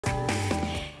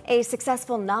A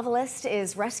successful novelist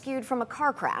is rescued from a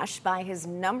car crash by his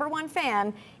 #1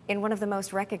 fan in one of the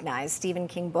most recognized Stephen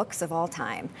King books of all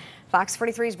time. Fox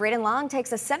 43's Braden Long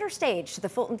takes us center stage to the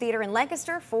Fulton Theater in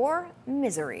Lancaster for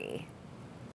Misery.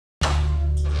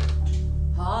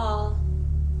 Paul,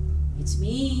 it's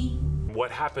me. What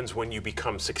happens when you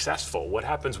become successful? What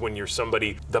happens when you're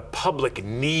somebody the public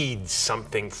needs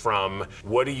something from?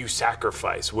 What do you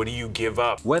sacrifice? What do you give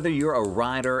up? Whether you're a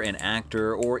writer, an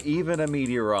actor, or even a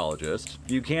meteorologist,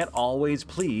 you can't always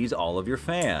please all of your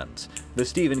fans. The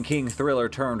Stephen King thriller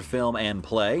turned film and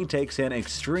play takes an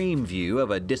extreme view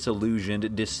of a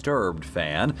disillusioned, disturbed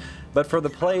fan. But for the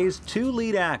play's two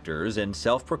lead actors and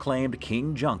self-proclaimed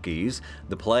King junkies,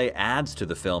 the play adds to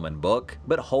the film and book,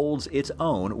 but holds its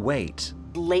own weight.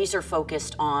 Laser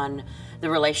focused on the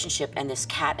relationship and this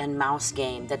cat and mouse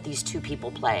game that these two people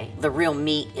play. The real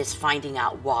meat is finding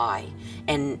out why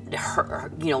and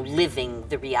living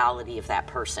the reality of that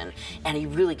person. And you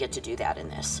really get to do that in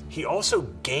this. He also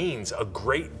gains a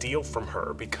great deal from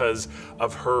her because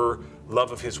of her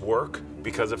love of his work,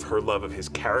 because of her love of his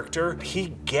character.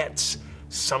 He gets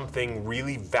something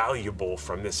really valuable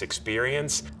from this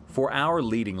experience. For our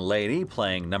leading lady,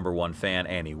 playing #1 fan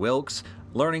Annie Wilkes,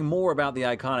 learning more about the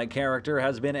iconic character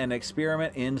has been an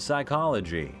experiment in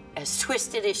psychology. As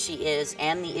twisted as she is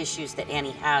and the issues that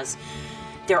Annie has,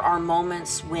 there are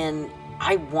moments when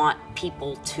I want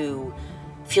people to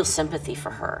feel sympathy for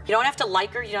her. You don't have to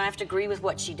like her, you don't have to agree with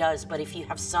what she does, but if you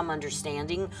have some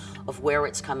understanding of where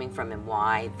it's coming from and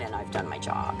why, then I've done my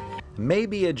job.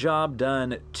 Maybe a job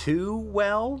done too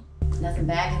well? Nothing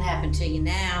bad can happen to you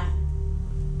now.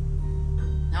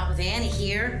 Not with Annie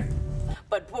here.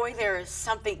 But boy, there is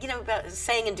something, about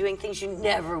saying and doing things you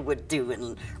never would do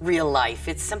in real life.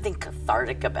 It's something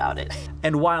cathartic about it.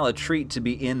 And while a treat to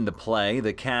be in the play,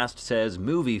 the cast says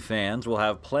movie fans will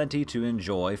have plenty to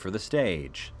enjoy for the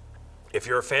stage. If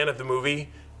you're a fan of the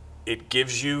movie, it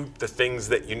gives you the things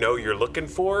that you know you're looking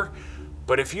for.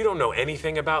 But if you don't know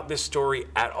anything about this story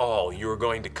at all, you're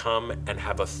going to come and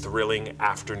have a thrilling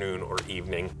afternoon or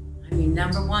evening. I'm your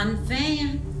 #1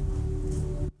 fan.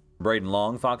 Braden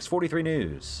Long, Fox 43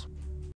 News.